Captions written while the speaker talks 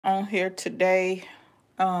On here today.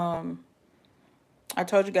 Um, I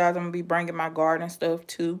told you guys I'm gonna be bringing my garden stuff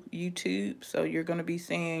to YouTube, so you're gonna be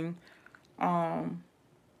seeing um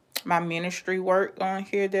my ministry work on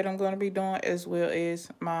here that I'm gonna be doing, as well as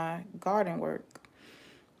my garden work.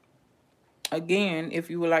 Again, if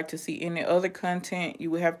you would like to see any other content, you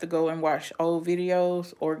would have to go and watch old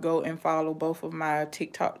videos or go and follow both of my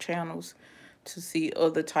TikTok channels to see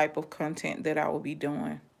other type of content that I will be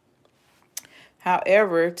doing.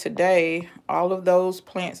 However, today, all of those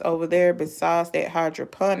plants over there, besides that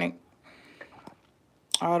hydroponic,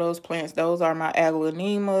 all those plants, those are my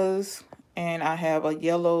aglaonemas. And I have a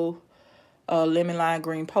yellow lemon lime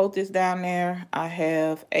green pothos down there. I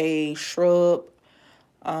have a shrub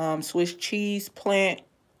Swiss cheese plant,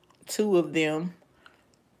 two of them.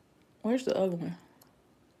 Where's the other one?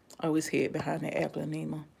 Oh, it's hid behind the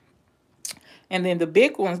aglaonema. And then the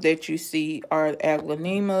big ones that you see are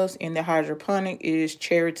aglaonemas, and the hydroponic is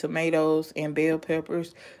cherry tomatoes and bell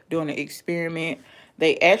peppers doing an experiment.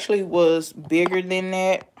 They actually was bigger than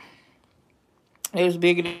that. It was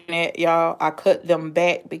bigger than that, y'all. I cut them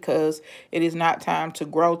back because it is not time to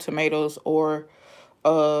grow tomatoes or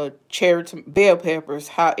bell peppers.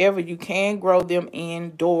 However, you can grow them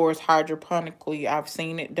indoors hydroponically. I've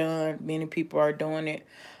seen it done. Many people are doing it.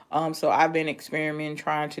 So I've been experimenting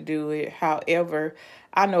trying to do it. However,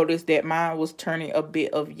 I noticed that mine was turning a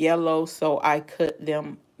bit of yellow, so I cut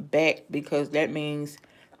them back because that means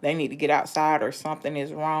they need to get outside or something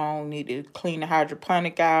is wrong. Need to clean the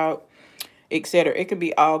hydroponic out, etc. It could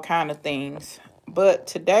be all kind of things. But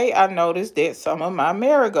today I noticed that some of my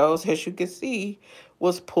marigolds, as you can see,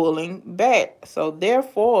 was pulling back. So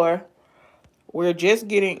therefore, we're just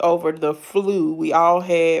getting over the flu. We all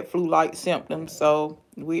had flu-like symptoms, so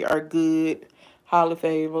we are good. Highly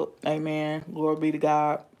favored. Amen. Glory be to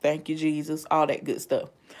God. Thank you, Jesus. All that good stuff.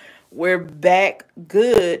 We're back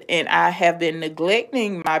good, and I have been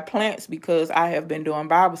neglecting my plants because I have been doing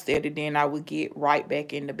Bible study. Then I would get right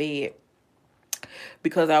back into bed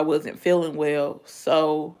because I wasn't feeling well.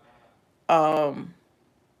 So, um,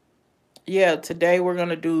 yeah, today we're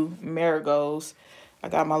gonna do marigolds. I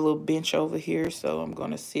got my little bench over here, so I'm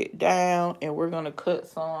gonna sit down and we're gonna cut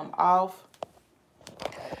some off.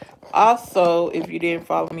 Also, if you didn't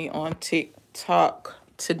follow me on TikTok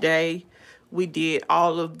today, we did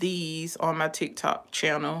all of these on my TikTok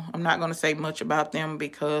channel. I'm not going to say much about them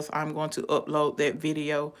because I'm going to upload that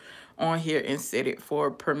video on here and set it for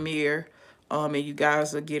premiere. And you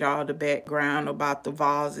guys will get all the background about the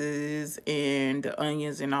vases and the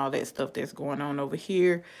onions and all that stuff that's going on over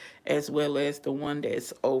here, as well as the one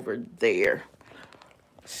that's over there.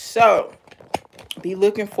 So be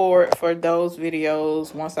looking forward for those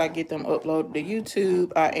videos. Once I get them uploaded to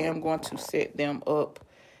YouTube, I am going to set them up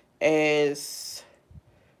as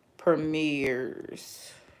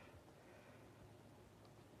premieres.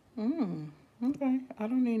 Okay. I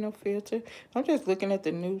don't need no filter. I'm just looking at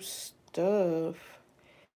the new stuff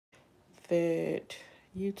that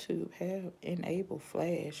YouTube have enabled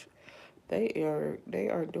flash. They are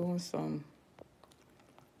doing some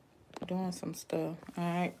stuff. All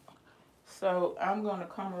right. So I'm gonna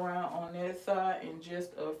come around on that side in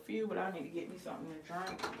just a few, but I need to get me something to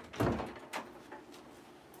drink.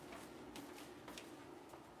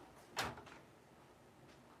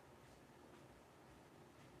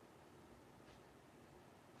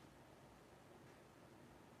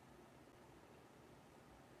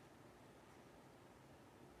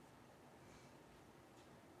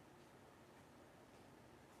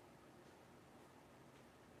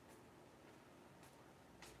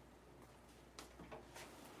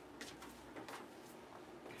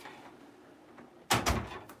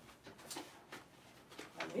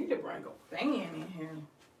 I need to bring a fan in here.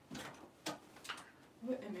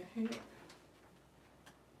 What in the heck?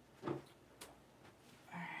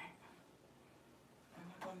 Alright. I'm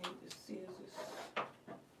gonna need the scissors.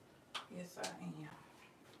 Yes, I am.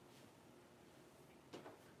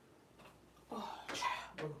 Oh,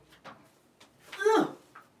 child. Ugh.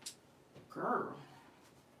 Girl.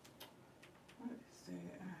 What is that?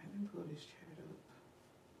 Alright, let me pull this chair up.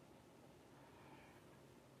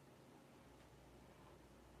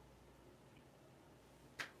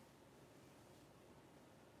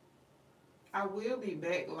 I will be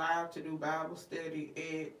back live to do Bible study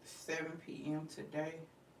at 7 p.m. today.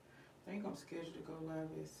 I think I'm scheduled to go live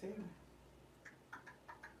at 7.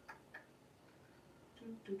 Do,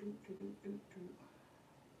 do, do, do, do, do, do.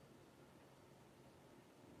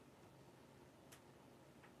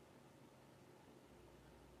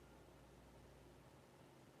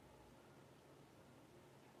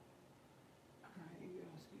 Alright, you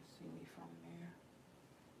guys can see me from there.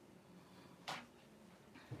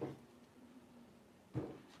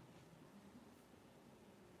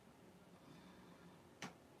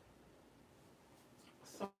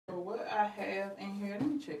 have in here. Let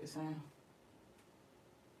me check this out.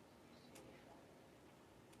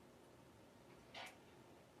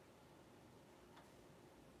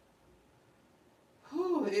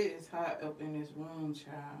 Whew, it is hot up in this room,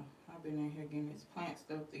 child. I've been in here getting this plant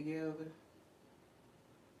stuff together.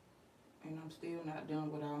 And I'm still not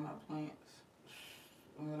done with all my plants.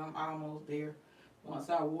 But I'm almost there. Once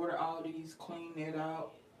I water all these, clean it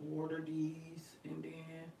out, water these, and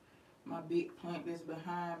then my big plant that's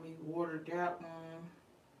behind me, water that one.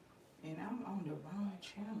 And I'm on the wrong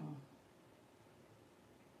channel.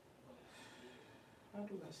 How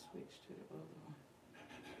do I switch to the other one?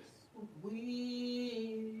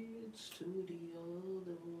 Switch to the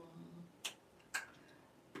other one.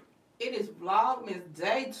 It is Vlogmas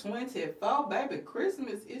Day 24, baby.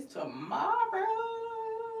 Christmas is tomorrow.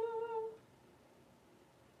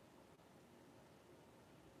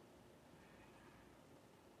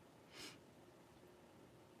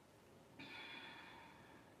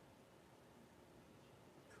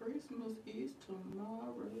 Christmas is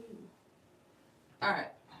tomorrow.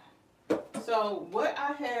 Alright. So what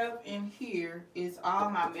I have in here is all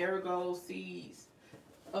my marigold seeds.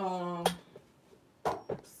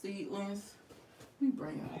 Seedlings. Let me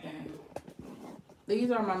bring y'all down. These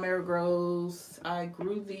are my marigolds. I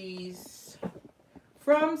grew these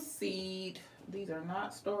from seed. These are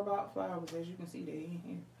not store-bought flowers, as you can see they in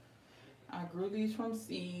here. I grew these from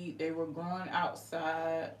seed. They were growing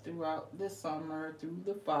outside throughout the summer, through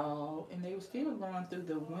the fall, and they were still growing through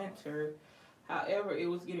the winter. However, it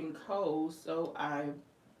was getting cold, so I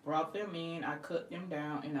brought them in, I cut them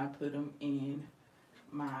down, and I put them in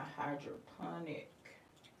my hydroponic.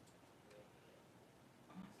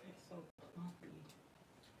 So plumpy.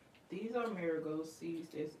 These are marigold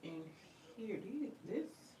seeds that's in here. There's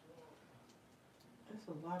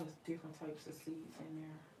a lot of different types of seeds in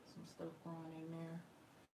there. Some stuff growing in there.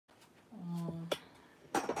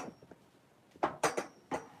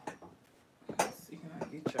 Let's see, can I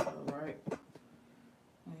get y'all right?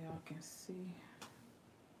 Y'all can see.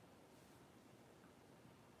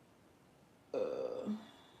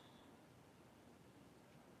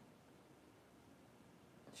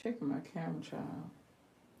 Checking my camera, child.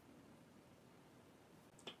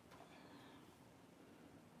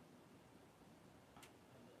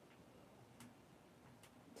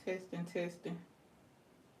 Testing.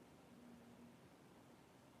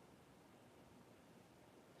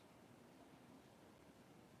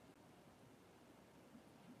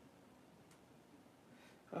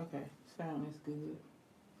 Okay, sound is good.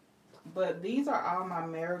 But these are all my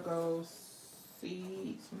marigold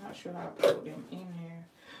seeds. I'm not sure how I put them in there.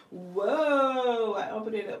 Whoa, I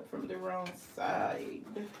opened it up from the wrong side.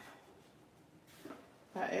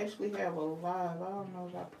 I actually have a live. I don't know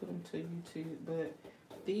if I put them to YouTube, but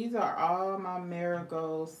these are all my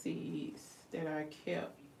marigold seeds that I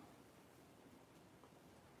kept.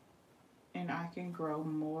 And I can grow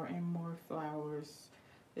more and more flowers.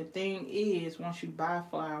 The thing is, once you buy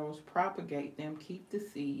flowers, propagate them, keep the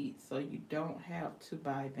seeds so you don't have to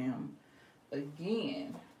buy them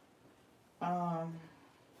again.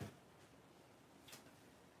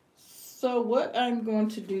 So what I'm going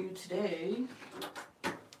to do today,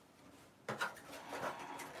 I'm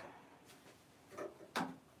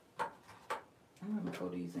going to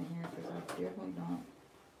put these in here because I definitely don't.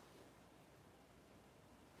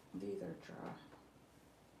 These are dry.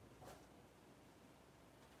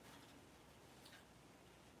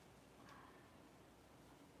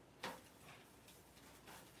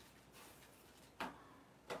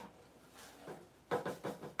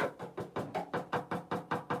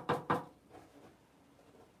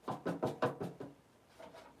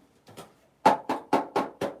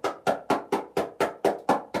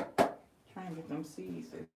 Get them seeds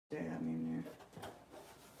down in there.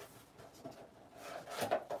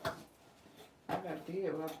 What I did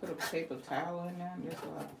was I put a paper towel in there, and that's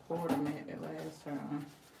why I poured them in the last time.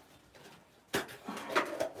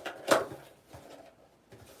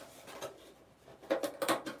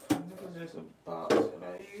 And this is just a box that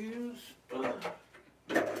I used.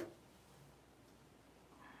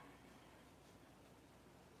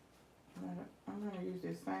 I'm going to use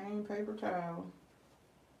this same paper towel,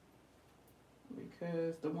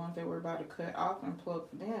 because the ones that we're about to cut off and pluck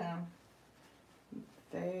down,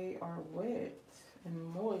 they are wet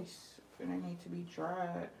and moist, and they need to be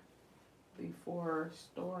dried before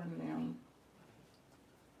storing them.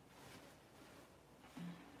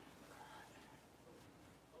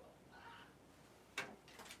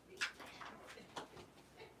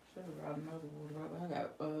 Should have brought another water. I got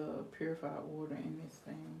purified water in this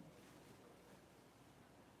thing.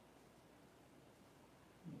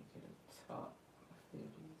 Let me get a top. Fill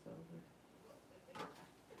these over.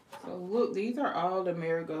 So look, these are all the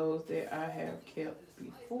marigolds that I have kept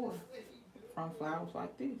before from flowers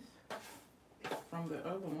like this. From the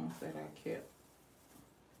other ones that I kept.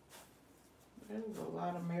 There's a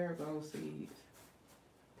lot of marigold seeds.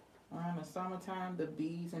 Around the summertime, the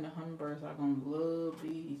bees and the hummingbirds are going to love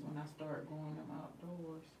these when I start growing them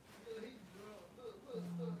outdoors.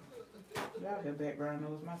 Y'all hear background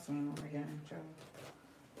noise. My son on the game, child.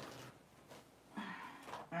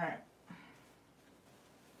 Alright.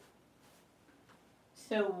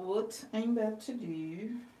 So what I'm about to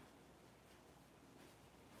do,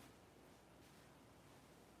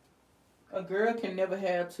 a girl can never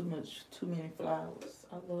have too many flowers.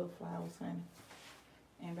 I love flowers, honey.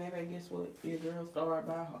 And baby, guess what? Your girl started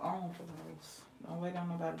buying her own flowers. Don't wait on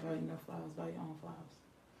nobody to buy you no flowers. Buy your own flowers.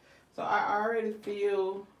 So I already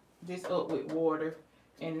fill this up with water.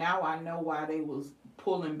 And now I know why they was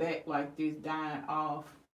pulling back like this, dying off.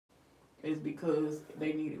 Is because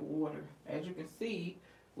they needed water. As you can see,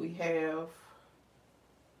 we have,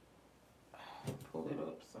 pull it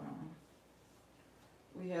up some.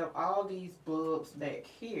 We have all these bulbs back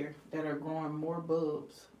here that are growing more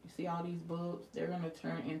bulbs. You see all these bulbs? They're going to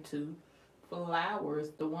turn into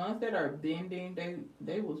flowers. The ones that are bending,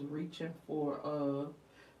 they was reaching for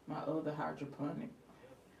my other hydroponic.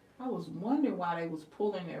 I was wondering why they was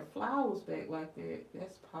pulling their flowers back like that.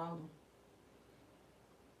 That's pollen.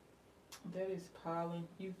 That is pollen.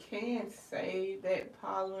 You can save that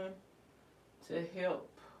pollen to help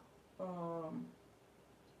your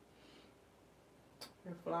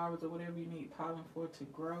flowers or whatever you need pollen for to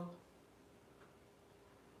grow.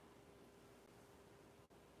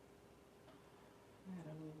 I had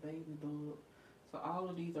a little baby bud. So all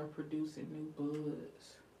of these are producing new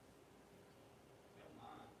buds.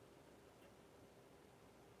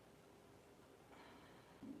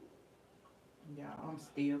 Yeah, I'm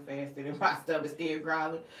still fasted and my stomach still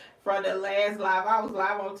growling. From the last live, I was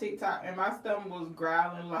live on TikTok and my stomach was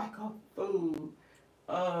growling like a fool.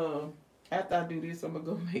 After I do this, I'm gonna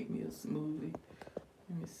go make me a smoothie.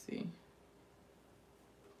 Let me see.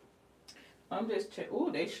 I'm just check.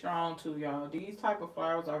 Ooh, they strong too, y'all. These type of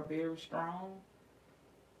flowers are very strong.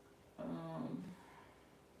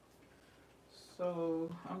 So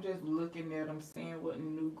I'm just looking at them, seeing what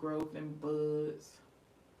new growth and buds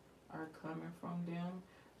are coming from them.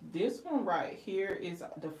 This one right here is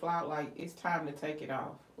the flower, like it's time to take it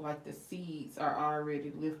off. Like the seeds are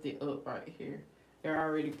already lifted up right here. They're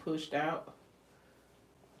already pushed out.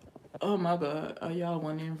 Oh my God, are y'all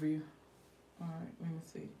one in view? All right, let me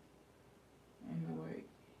see. Anyway,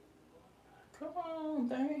 come on,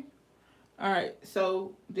 dang. All right,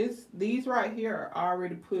 so these right here are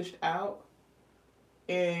already pushed out,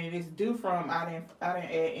 and it's due from I didn't add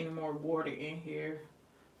any more water in here,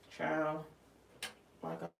 child.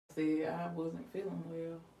 Like I said, I wasn't feeling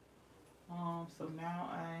well. So now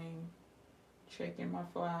I'm checking my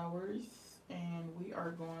flowers, and we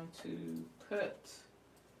are going to cut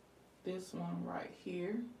this one right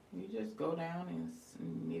here. You just go down and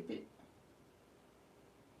snip it.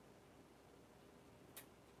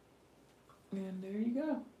 And there you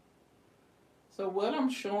go. So what I'm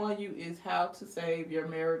showing you is how to save your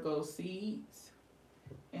marigold seeds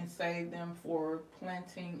and save them for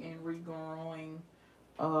planting and regrowing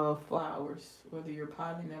flowers, whether you're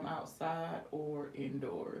potting them outside or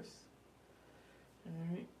indoors. All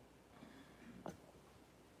right.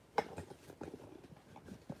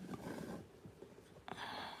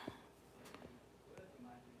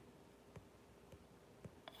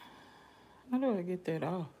 How do I get that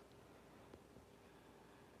off?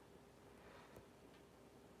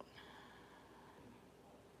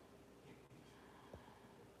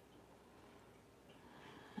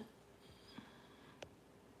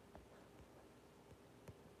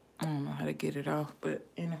 I don't know how to get it off, but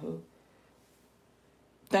anywho.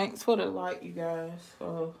 Thanks for the like, you guys.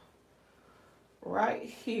 So right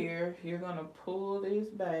here, you're gonna pull this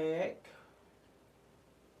back.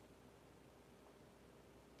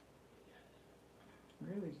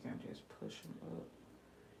 Really, you can just push them up.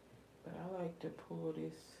 But I like to pull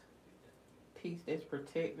this piece that's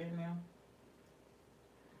protecting them.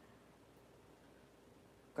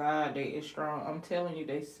 God, they is strong. I'm telling you,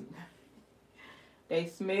 they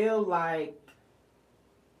smell like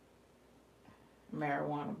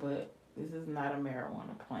marijuana, but this is not a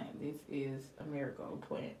marijuana plant. This is a marigold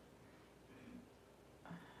plant.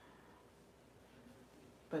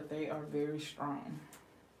 But they are very strong.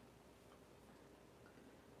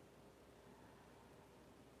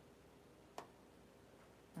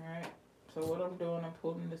 Alright, so what I'm doing, I'm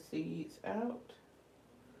pulling the seeds out.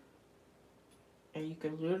 And you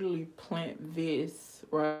can literally plant this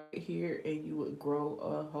right here and you would grow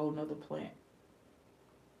a whole nother plant.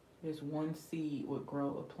 Just one seed would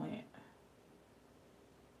grow a plant.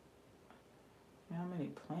 How many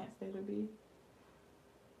plants there'll be?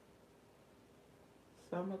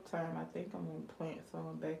 Summertime, I think I'm gonna plant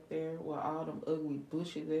some back there with all them ugly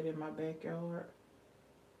bushes that in my backyard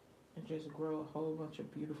and just grow a whole bunch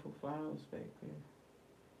of beautiful flowers back there.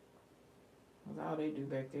 Cause all they do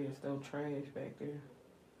back there is throw trash back there.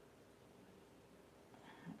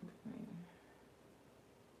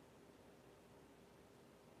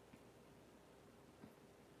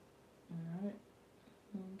 Alright,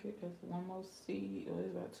 get this one more seed. Oh,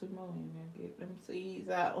 there's about two more in there. Get them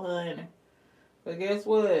seeds out, honey. But guess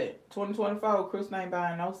what? 2024, Chris ain't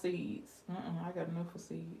buying no seeds. I got enough for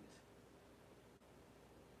seeds.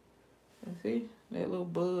 And see? That little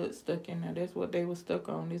bud stuck in there. That's what they were stuck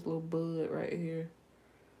on, this little bud right here.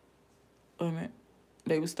 Wait a minute.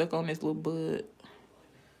 They were stuck on this little bud.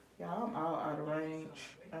 Y'all, I'm all out of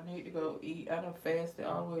range. I need to go eat. I done fasted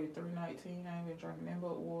all the way to 3:19. I ain't been drinking nothing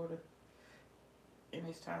but water. And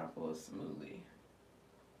it's time for a smoothie.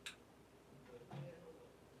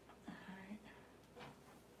 Alright.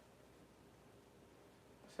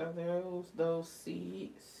 So there's those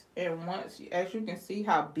seeds. And once, as you can see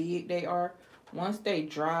how big they are, once they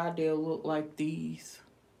dry, they'll look like these.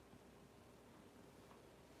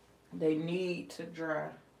 They need to dry.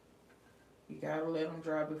 You gotta let them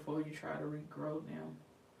dry before you try to regrow them.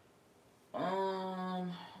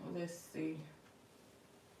 Let's see.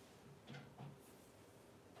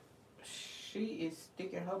 She is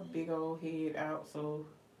sticking her big old head out, so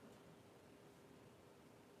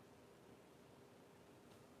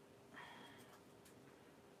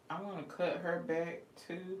I'm gonna cut her back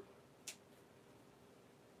too.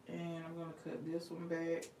 And I'm gonna cut this one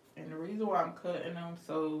back. And the reason why I'm cutting them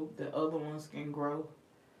so the other ones can grow.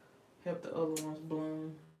 Help the other ones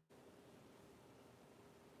bloom.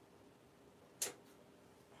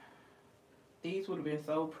 These would have been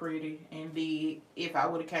so pretty and big if I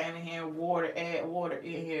would have came in here and add water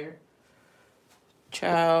in here.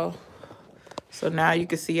 Child. So now you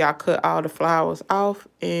can see I cut all the flowers off,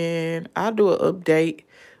 and I'll do an update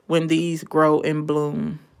when these grow and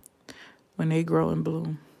bloom. When they grow and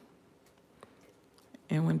bloom.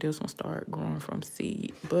 And when this one start growing from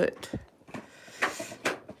seed. But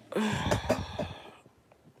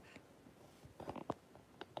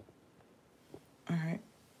alright.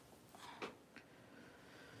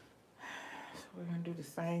 So we're gonna do the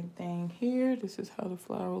same thing here. This is how the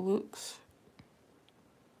flower looks.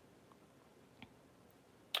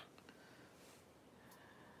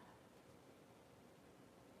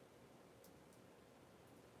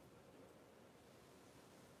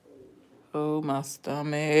 Oh, my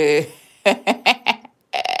stomach. I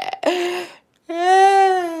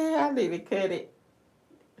need to cut it.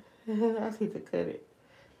 I need to cut it.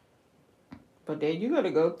 But then you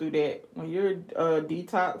gotta go through that. When you're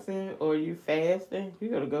detoxing or you fasting, you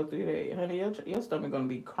gotta go through that. Honey, your stomach gonna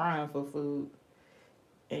be crying for food.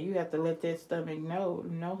 And you have to let that stomach know,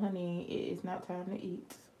 no, honey, it's not time to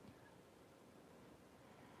eat.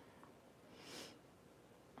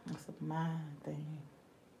 It's a mind thing.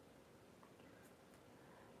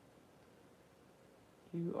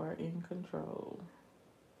 You are in control.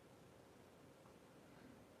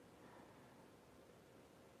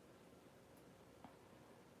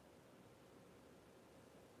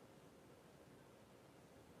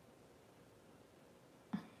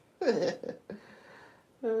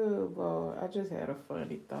 Oh, boy. I just had a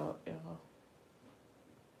funny thought, y'all.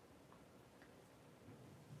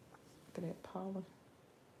 Look at that pollen.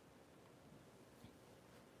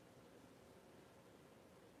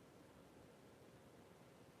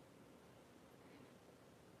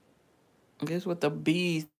 Guess what the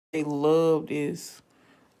bees, they love this.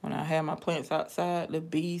 When I have my plants outside, the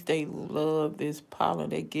bees, they love this pollen.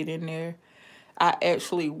 They get in there. I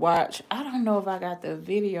actually watch. I don't know if I got the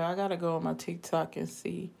video. I got to go on my TikTok and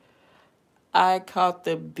see. I caught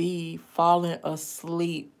the bee falling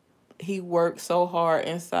asleep. He worked so hard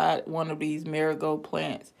inside one of these marigold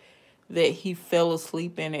plants that he fell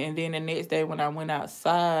asleep in it. And then the next day when I went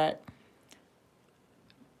outside,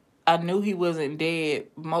 I knew he wasn't dead.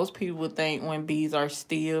 Most people think when bees are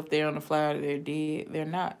still, if they're on the flower, they're dead. They're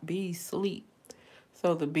not. Bees sleep.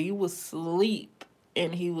 So the bee was asleep,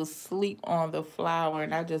 and he was asleep on the flower,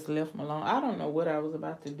 and I just left him alone. I don't know what I was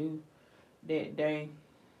about to do that day.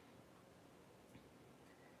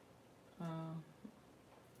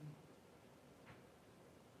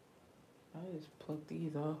 I just pluck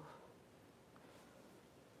these off.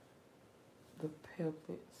 The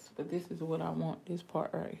pellets. But this is what I want, this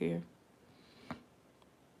part right here.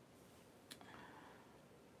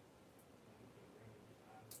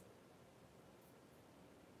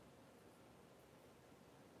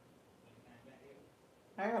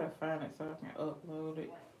 I gotta find it so I can upload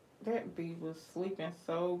it. That bee was sleeping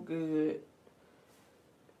so good.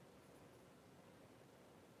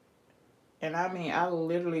 And I mean, I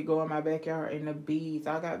literally go in my backyard and the bees,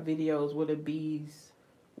 I got videos where the bees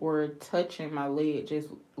were touching my leg, just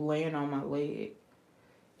laying on my leg.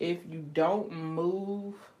 If you don't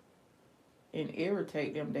move and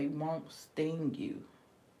irritate them, they won't sting you.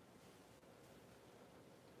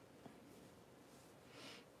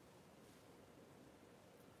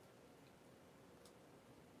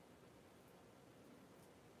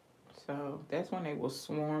 So that's when they were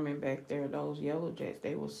swarming back there. Those yellow jets,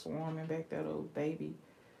 they were swarming back there. Those baby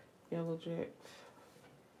yellow jets,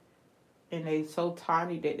 and they so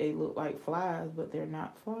tiny that they look like flies, but they're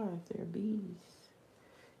not flies. They're bees.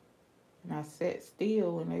 And I sat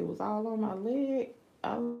still, and they was all on my leg.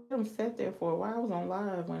 I let them sit there for a while. I was on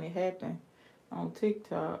live when it happened on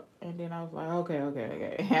TikTok, and then I was like,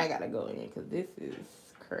 okay, I gotta go in because this is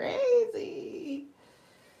crazy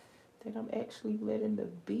that I'm actually letting the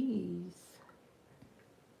bees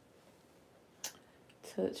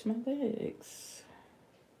touch my legs,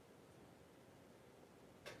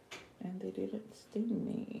 and they didn't sting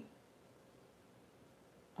me.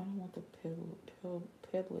 I don't want the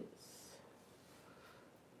pellets.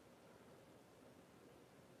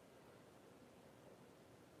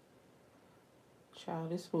 Child,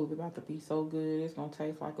 this food about to be so good. It's gonna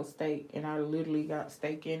taste like a steak, and I literally got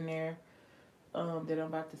steak in there that I'm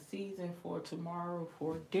about to season for tomorrow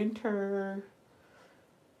for dinner.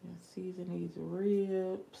 And season these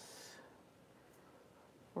ribs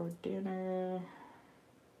for dinner.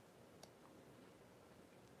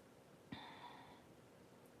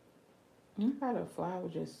 Look how the flour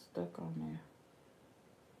just stuck on there.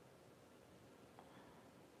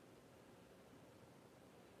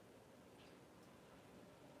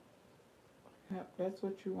 Yep, that's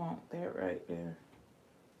what you want, that right there.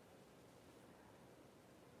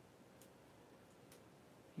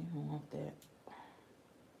 You don't want that.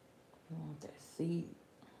 You want that seed.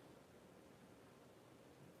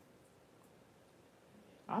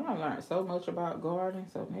 I done learned so much about gardening,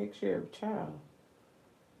 so next year, child,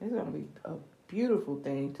 it's gonna be a beautiful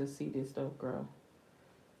thing to see this stuff grow.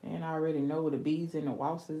 And I already know where the bees and the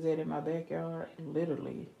wasps is at in my backyard.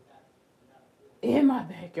 Literally. In my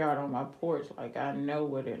backyard on my porch. Like I know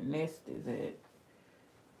where their nest is at.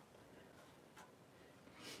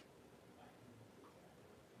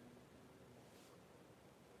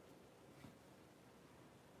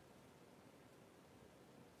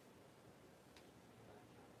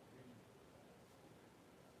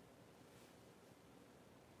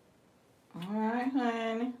 Alright,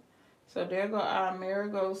 honey. So there go our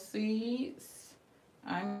marigold seeds.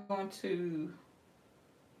 I'm going to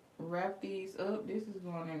wrap these up. This is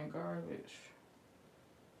going in the garbage.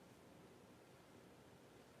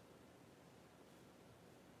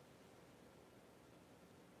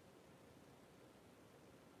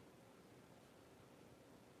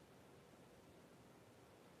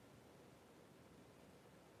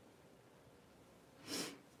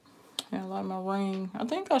 I like my ring. I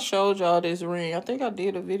think I showed y'all this ring. I think I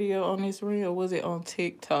did a video on this ring, or was it on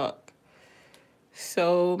TikTok?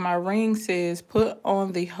 So my ring says, put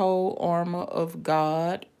on the whole armor of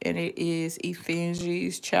God. And it is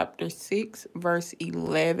Ephesians chapter 6, verse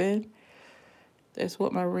 11. That's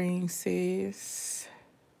what my ring says.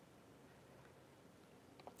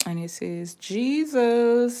 And it says,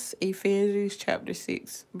 Jesus, Ephesians chapter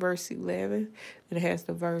 6, verse 11. It has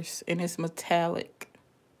the verse, and it's metallic.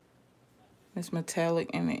 It's metallic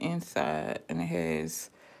in the inside, and it has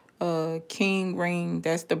King Ring.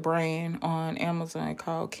 That's the brand on Amazon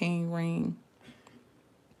called King Ring.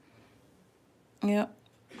 Yep.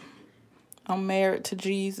 I'm married to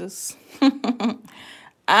Jesus.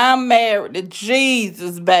 I'm married to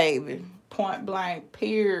Jesus, baby. Point blank,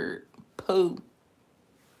 period. Pooh.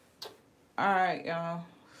 Alright, y'all.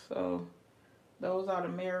 So those are the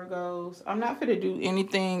marigolds. I'm not gonna do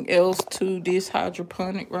anything else to this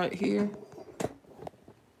hydroponic right here.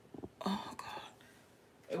 Oh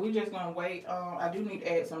God. We just gonna wait. I do need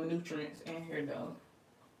to add some nutrients in here though.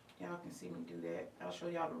 Y'all can see me do that. I'll show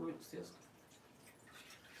y'all the root system.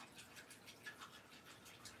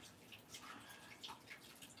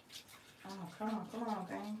 Oh, come on,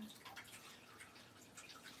 thing.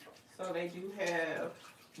 So they do have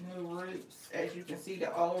new roots. As you can see,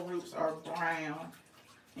 the old roots are brown,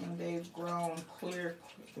 and they've grown clear.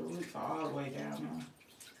 The roots are all the way down there.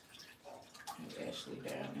 They're actually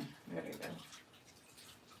down there. There they go.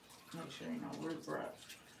 Make sure ain't no root rot.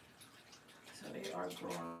 So they are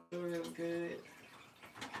growing real good.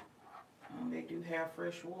 They do have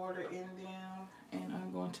fresh water in them, and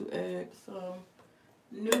I'm going to add some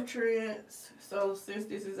nutrients. So since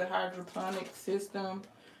this is a hydroponic system,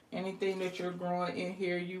 anything that you're growing in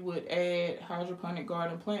here, you would add hydroponic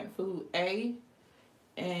garden plant food A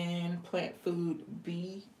and plant food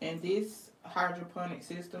B. And this hydroponic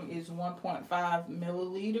system is 1.5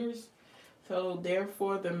 milliliters. So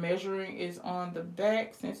therefore the measuring is on the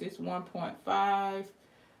back since it's 1.5.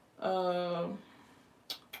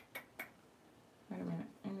 Wait a minute,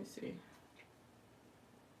 let me see.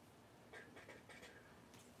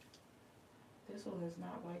 This one is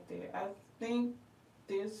not like that. I think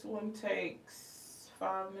this one takes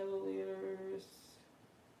 5 milliliters.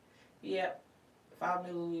 Yep, 5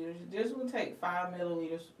 milliliters. This would take 5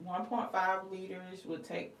 milliliters. 1.5 liters would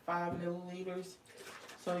take 5 milliliters.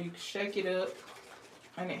 So you shake it up,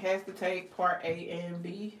 and it has to take part A and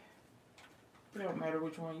B. It don't matter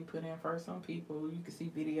which one you put in first. Some people, you can see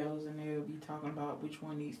videos and they'll be talking about which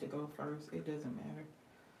one needs to go first. It doesn't matter.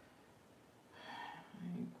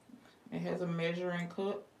 It has a measuring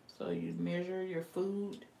cup, so you measure your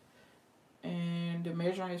food, and the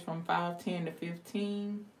measuring is from 510 to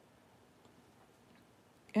 15.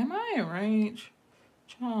 Am I in range?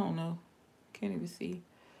 I don't know. Can't even see.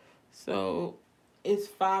 So it's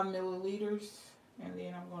 5 milliliters, and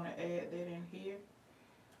then I'm going to add that in here.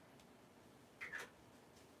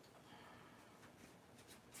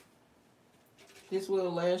 This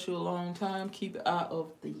will last you a long time. Keep it out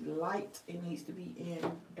of the light. It needs to be in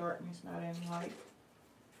darkness, not in light.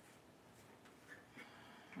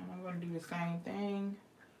 And I'm going to do the same thing.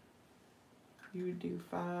 You would do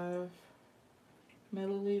 5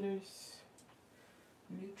 milliliters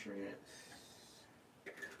nutrients.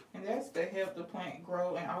 And that's to help the plant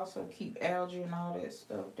grow and also keep algae and all that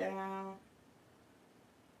stuff down.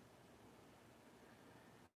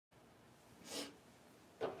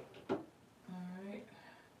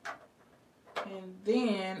 And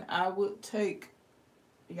then I would take,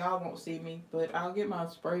 y'all won't see me, but I'll get my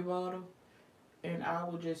spray bottle and I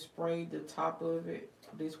will just spray the top of it.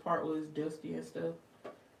 This part was dusty and stuff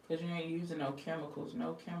because you ain't using no chemicals.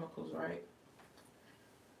 No chemicals, right?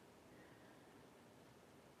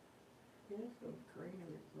 There's some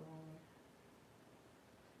greenery growing.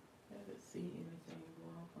 I haven't seen anything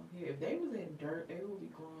growing from here. If they was in dirt, they would be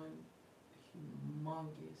growing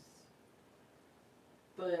humongous.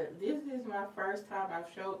 But this is my first time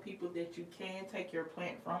I've showed people that you can take your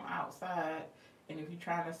plant from outside, and if you're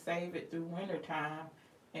trying to save it through winter time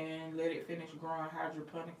and let it finish growing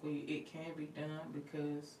hydroponically, it can be done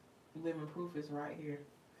because living proof is right here.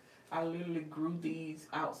 I literally grew these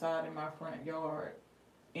outside in my front yard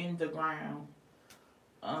in the ground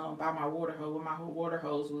by my water hose, where my water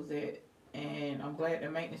hose was at. And I'm glad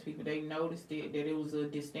the maintenance people, they noticed it, that it was a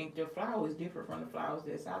distinctive flower. It's different from the flowers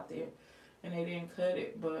that's out there. And they didn't cut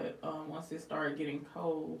it, but once it started getting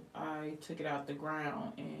cold, I took it out the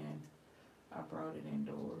ground and I brought it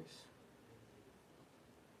indoors.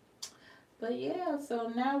 But yeah, so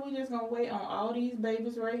now we're just gonna wait on all these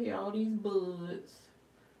babies right here, all these buds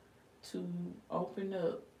to open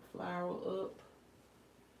up, flower up.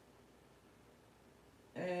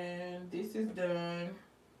 And this is done.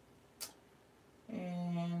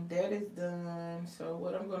 And that is done. So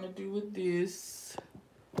what I'm gonna do with this,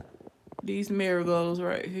 these marigolds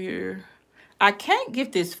right here. I can't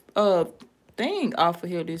get this thing off of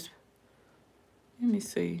here. This, let me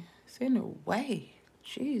see. It's in the way.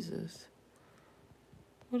 Jesus.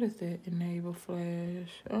 What is that? Enable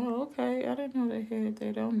flash. Oh, okay. I didn't know they had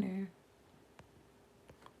that on there.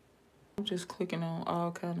 I'm just clicking on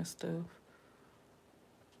all kind of stuff.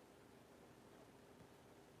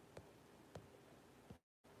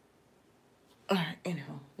 Alright,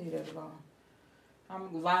 anyhow, leave that alone.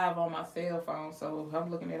 I'm live on my cell phone, so I'm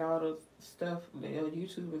looking at all the stuff.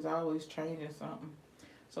 YouTube is always changing something.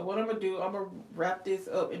 So what I'm going to do, I'm going to wrap this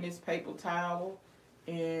up in this paper towel,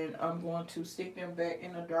 and I'm going to stick them back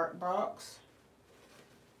in a dark box.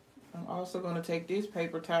 I'm also going to take this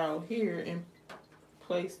paper towel here and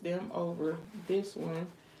place them over this one.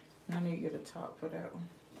 I need to get a top for that one.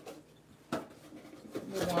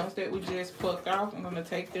 The ones that we just plucked off, I'm going to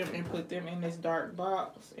take them and put them in this dark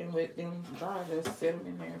box and let them dry. Just set them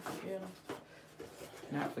in there and forget them.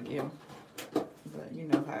 Not forget them, but you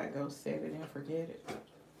know how it goes, set it and forget it.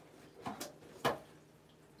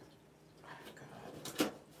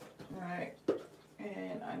 Alright,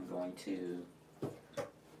 and I'm going to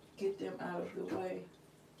get them out of the way.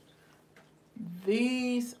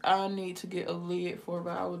 These I need to get a lid for,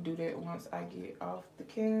 but I will do that once I get off the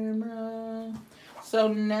camera. So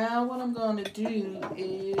now what I'm going to do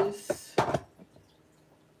is, I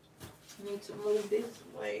need to move this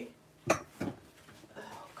way. Oh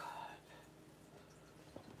God.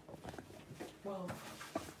 Whoa.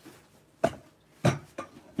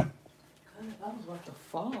 I was about to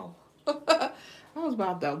fall. I was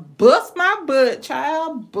about to bust my butt,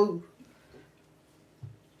 child. Boo.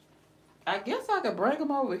 I guess I could bring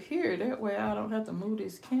them over here. That way I don't have to move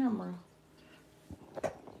this camera.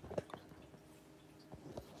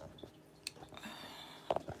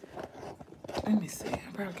 Let me see. I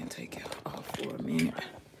probably can take it off for a minute.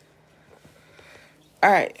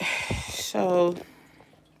 All right. So,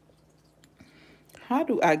 how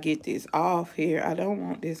do I get this off here? I don't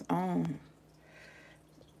want this on.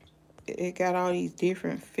 It got all these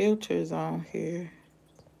different filters on here.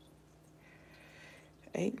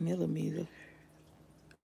 8mm.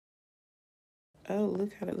 Oh,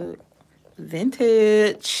 look how it look.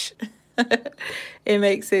 Vintage. It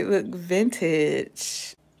makes it look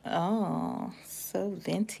vintage. Oh, so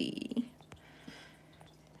venti.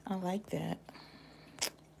 I like that.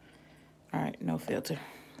 All right, no filter.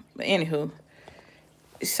 But anywho,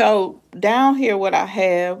 so down here what I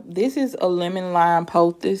have, this is a lemon lime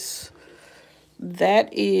pothos.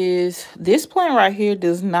 That is, this plant right here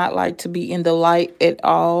does not like to be in the light at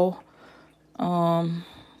all.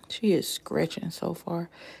 She is scratching so far.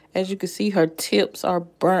 As you can see, her tips are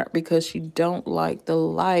burnt because she don't like the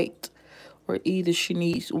light, or either she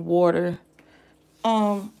needs water.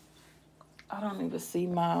 I don't even see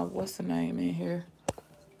my, what's the name in here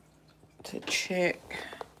to check.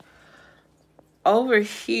 Over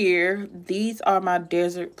here, these are my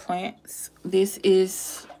desert plants. This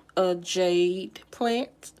is a jade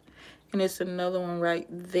plant, and it's another one right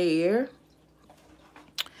there.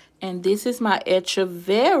 And this is my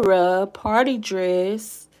Echeverria party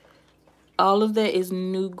dress. All of that is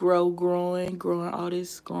new growing, all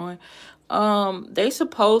this growing. They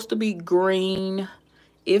supposed to be green.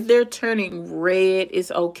 If they're turning red,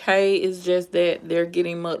 it's okay. It's just that they're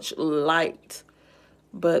getting much light.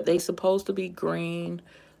 But they supposed to be green.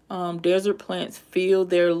 Desert plants fill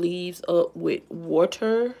their leaves up with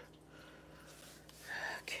water.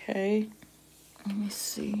 Okay. Let me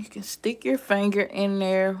see. You can stick your finger in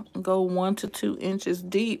there and go 1 to 2 inches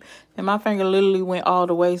deep. And my finger literally went all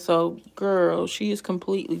the way. So, girl, she is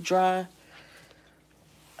completely dry.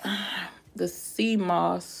 The sea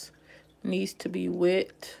moss needs to be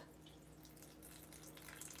wet.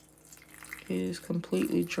 It is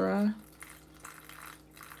completely dry.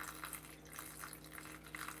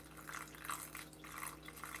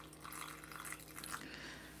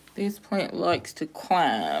 This plant likes to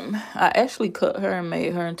climb. I actually cut her and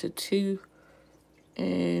made her into 2.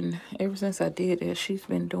 And ever since I did that, she's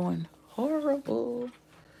been doing horrible.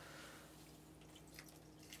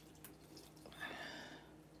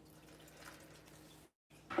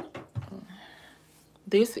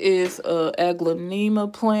 This is a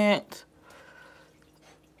aglaonema plant.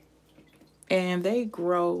 And they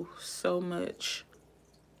grow so much.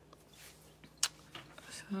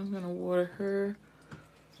 So I'm going to water her.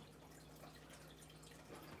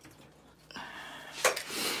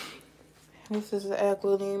 This is the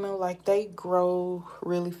aglaonema. Like, they grow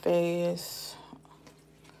really fast.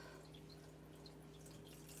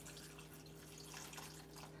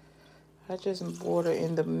 I just water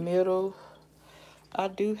in the middle. I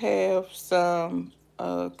do have some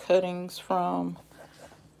cuttings from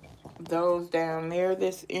those down there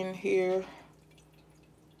that's in here.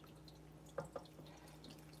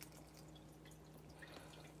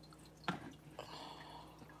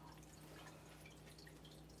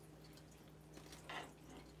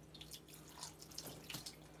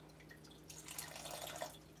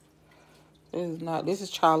 This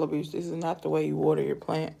is child abuse. This is not the way you water your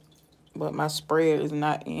plant. But my spread is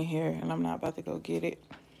not in here, and I'm not about to go get it.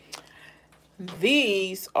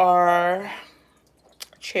 These are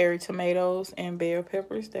cherry tomatoes and bell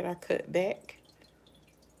peppers that I cut back.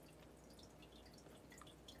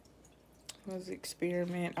 Let's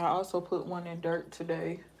experiment. I also put one in dirt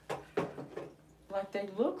today. Like, they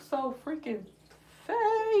look so freaking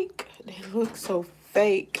fake. They look so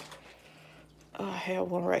fake. I have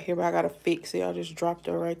one right here, but I gotta fix it. I just dropped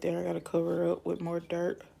her right there. I gotta cover it up with more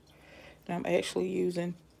dirt. And I'm actually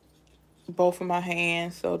using both of my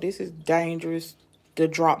hands, so this is dangerous to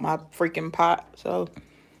drop my freaking pot. So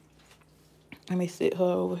let me sit her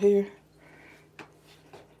over here.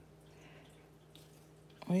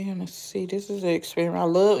 We're gonna see. This is an experiment. I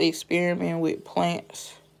love experimenting with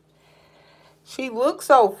plants. She looks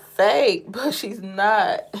so fake, but she's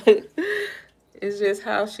not. It's just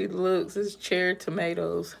how she looks. It's cherry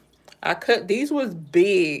tomatoes. These was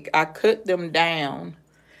big. I cut them down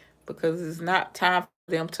because it's not time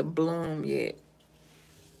for them to bloom yet.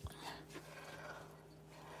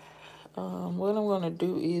 What I'm gonna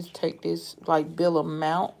do is take this, like, build a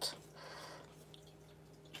mount.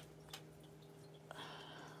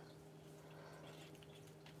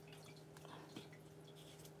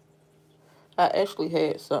 I actually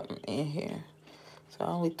had something in here. So I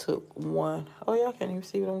only took one. Oh, y'all can't even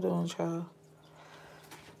see what I'm doing, child.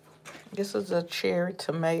 This is a cherry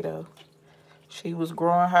tomato. She was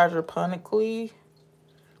growing hydroponically.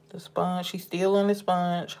 The sponge, she's still in the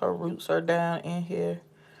sponge. Her roots are down in here.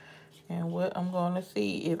 And what I'm going to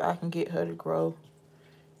see if I can get her to grow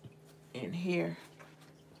in here.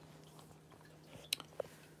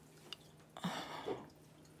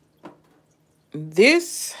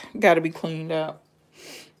 This got to be cleaned out.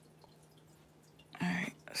 All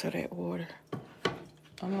right, so that water.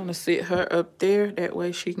 I'm going to sit her up there. That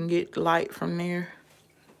way she can get light from there.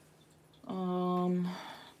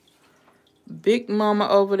 Big mama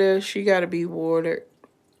over there, she got to be watered.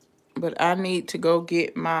 But I need to go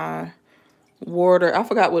get my water. I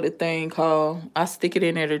forgot what the thing called. I stick it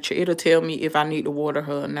in there. It'll tell me if I need to water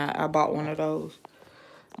her or not. I bought one of those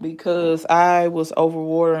because I was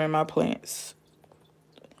overwatering my plants.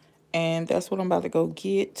 And that's what I'm about to go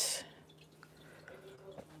get.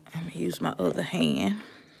 I'm going to use my other hand.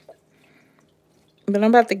 But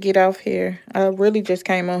I'm about to get off here. I really just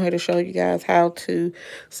came on here to show you guys how to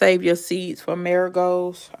save your seeds for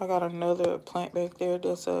marigolds. I got another plant back there.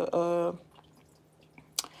 That's a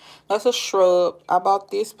shrub. I bought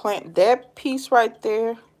this plant. That piece right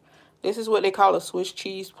there, this is what they call a Swiss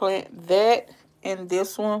cheese plant. That and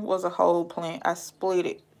this one was a whole plant. I split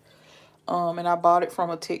it. And I bought it from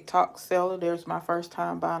a TikTok seller. There's my first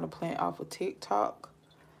time buying a plant off of TikTok.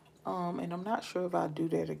 And I'm not sure if I'll do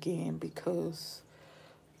that again because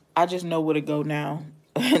I just know where to go now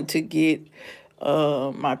to get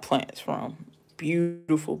my plants from.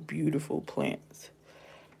 Beautiful, beautiful plants.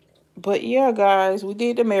 But yeah, guys, we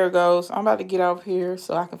did the marigolds. I'm about to get off here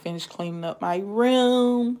so I can finish cleaning up my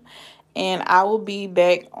room. And I will be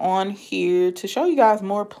back on here to show you guys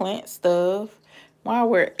more plant stuff. While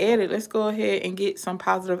we're at it, let's go ahead and get some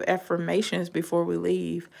positive affirmations before we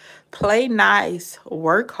leave. Play nice,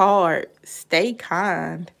 work hard, stay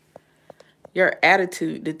kind. Your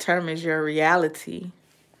attitude determines your reality.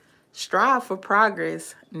 Strive for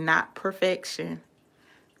progress, not perfection.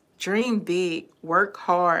 Dream big, work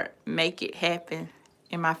hard, make it happen.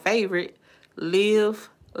 And my favorite, live,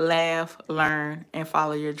 laugh, learn, and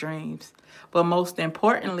follow your dreams. But most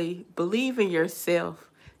importantly, believe in yourself.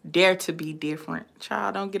 Dare to be different.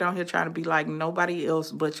 Child, don't get on here trying to be like nobody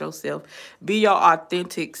else but yourself. Be your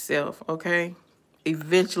authentic self, okay?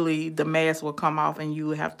 Eventually, the mask will come off and you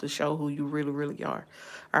will have to show who you really, really are.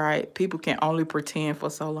 All right? People can only pretend for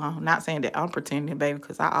so long. Not saying that I'm pretending, baby,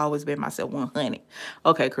 because I always been myself 100.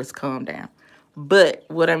 Okay, Chris, calm down. But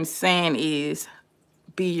what I'm saying is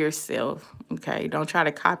be yourself, okay? Don't try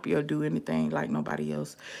to copy or do anything like nobody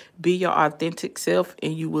else. Be your authentic self,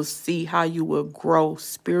 and you will see how you will grow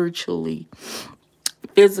spiritually,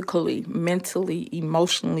 physically, mentally,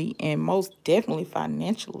 emotionally, and most definitely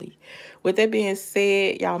financially. With that being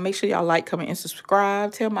said, y'all make sure y'all like, comment, and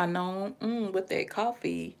subscribe. Tell my known with that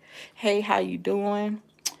coffee. Hey, how you doing?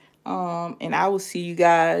 And I will see you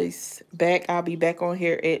guys back. I'll be back on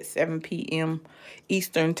here at 7 p.m.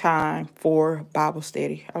 Eastern time for Bible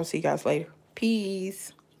study. I'll see you guys later.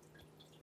 Peace.